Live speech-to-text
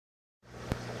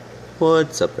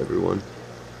What's up, everyone?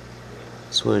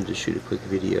 Just wanted to shoot a quick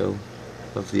video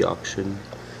of the auction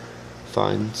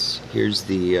finds. Here's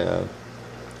the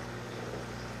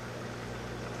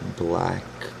black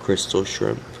crystal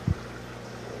shrimp.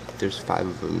 There's 5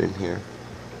 of them in here.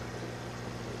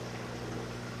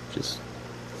 Just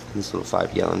this little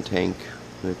 5-gallon tank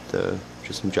with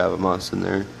just some Java moss in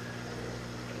there.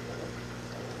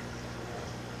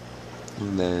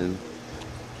 And then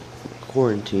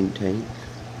quarantine tank.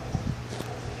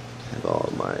 Have all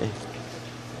of my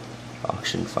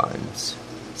auction finds.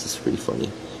 This is pretty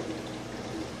funny.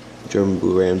 German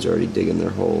blue rams are already digging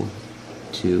their hole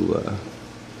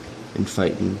and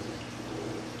fighting.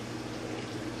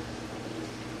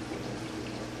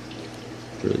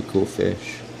 Really cool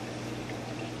fish.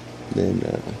 Then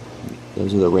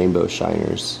those are the rainbow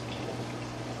shiners.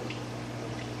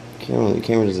 The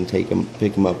camera doesn't pick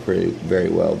them up very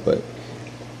well, but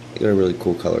they got a really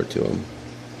cool color to them.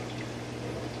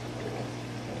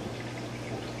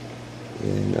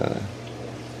 And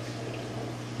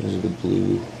those are the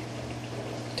blue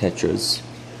tetras.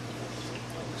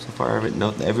 So far,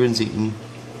 everyone's eaten.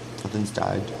 Nothing's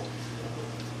died.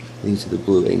 These are the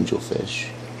blue angelfish.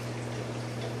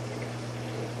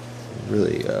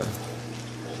 Really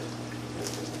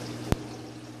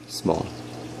small,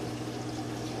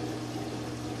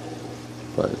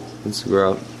 but once they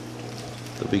grow out,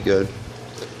 they'll be good.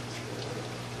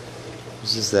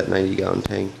 This is that 90-gallon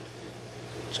tank.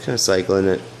 Just kind of cycling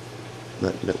it,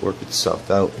 letting it work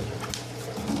itself out.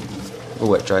 A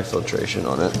wet dry filtration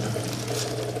on it.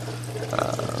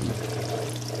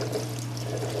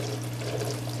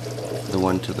 The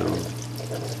one to the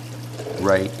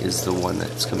right is the one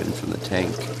that's coming from the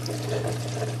tank.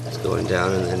 It's going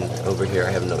down, and then over here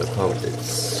I have another pump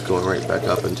that's going right back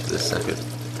up into the second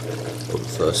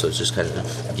flow, so it's just kind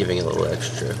of giving it a little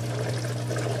extra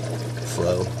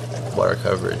flow, water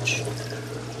coverage.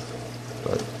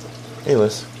 But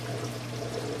anyways,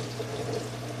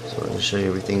 just wanted to show you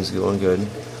everything's going good.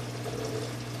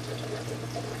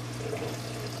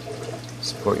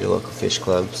 Support your local fish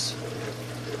clubs.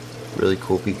 Really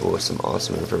cool people with some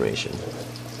awesome information.